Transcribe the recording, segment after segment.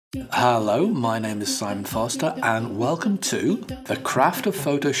Hello, my name is Simon Foster and welcome to The Craft of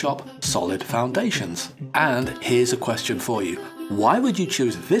Photoshop Solid Foundations. And here's a question for you. Why would you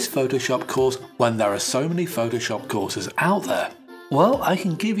choose this Photoshop course when there are so many Photoshop courses out there? Well, I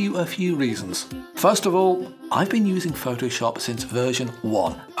can give you a few reasons. First of all, I've been using Photoshop since version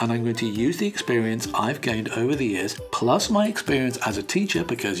 1 and I'm going to use the experience I've gained over the years plus my experience as a teacher,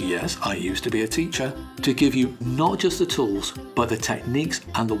 because yes, I used to be a teacher, to give you not just the tools but the techniques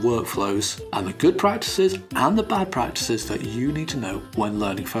and the workflows and the good practices and the bad practices that you need to know when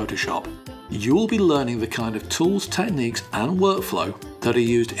learning Photoshop. You will be learning the kind of tools, techniques and workflow that are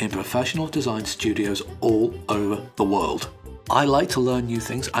used in professional design studios all over the world. I like to learn new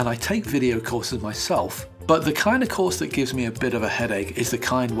things and I take video courses myself, but the kind of course that gives me a bit of a headache is the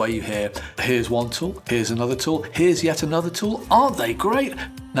kind where you hear, here's one tool, here's another tool, here's yet another tool, aren't they great?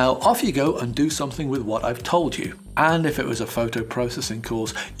 Now off you go and do something with what I've told you. And if it was a photo processing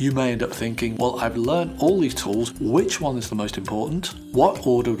course, you may end up thinking, well, I've learned all these tools, which one is the most important? What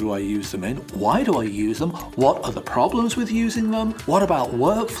order do I use them in? Why do I use them? What are the problems with using them? What about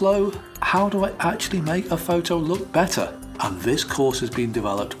workflow? How do I actually make a photo look better? And this course has been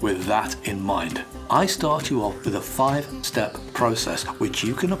developed with that in mind. I start you off with a 5-step process which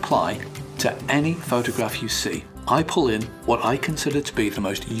you can apply to any photograph you see. I pull in what I consider to be the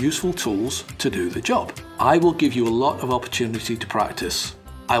most useful tools to do the job. I will give you a lot of opportunity to practice.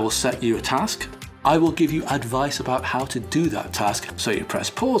 I will set you a task. I will give you advice about how to do that task, so you press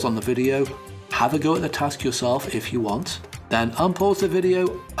pause on the video, have a go at the task yourself if you want, then unpause the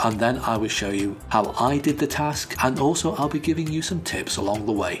video and then I will show you how I did the task, and also I'll be giving you some tips along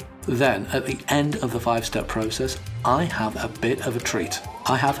the way. Then at the end of the 5-step process, I have a bit of a treat.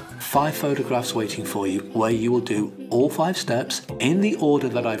 I have 5 photographs waiting for you where you will do all 5 steps in the order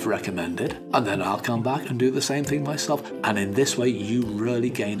that I've recommended, and then I'll come back and do the same thing myself, and in this way you really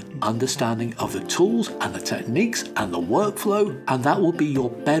gain understanding of the tools and the techniques and the workflow, and that will be your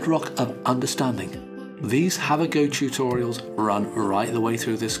bedrock of understanding. These have-a-go tutorials run right the way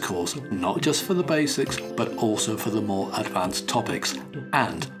through this course, not just for the basics, but also for the more advanced topics.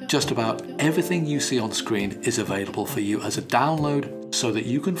 And just about everything you see on screen is available for you as a download so that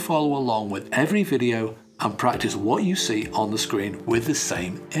you can follow along with every video and practice what you see on the screen with the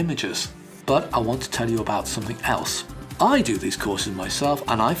same images. But I want to tell you about something else. I do these courses myself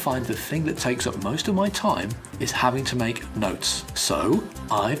and I find the thing that takes up most of my time is having to make notes. So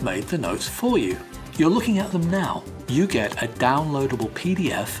I've made the notes for you. You're looking at them now. You get a downloadable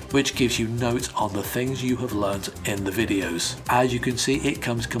PDF which gives you notes on the things you have learned in the videos. As you can see, it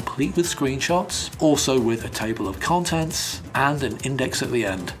comes complete with screenshots, also with a table of contents and an index at the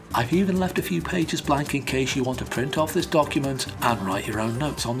end. I've even left a few pages blank in case you want to print off this document and write your own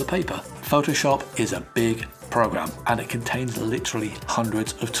notes on the paper. Photoshop is a big program and it contains literally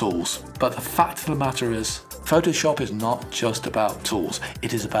hundreds of tools. But the fact of the matter is, Photoshop is not just about tools,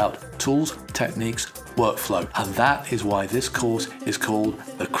 it is about tools, techniques, workflow, and that is why this course is called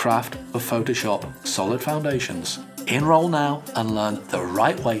The Craft of Photoshop Solid Foundations. Enroll now and learn the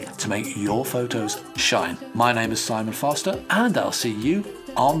right way to make your photos shine. My name is Simon Foster and I'll see you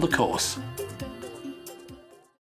on the course.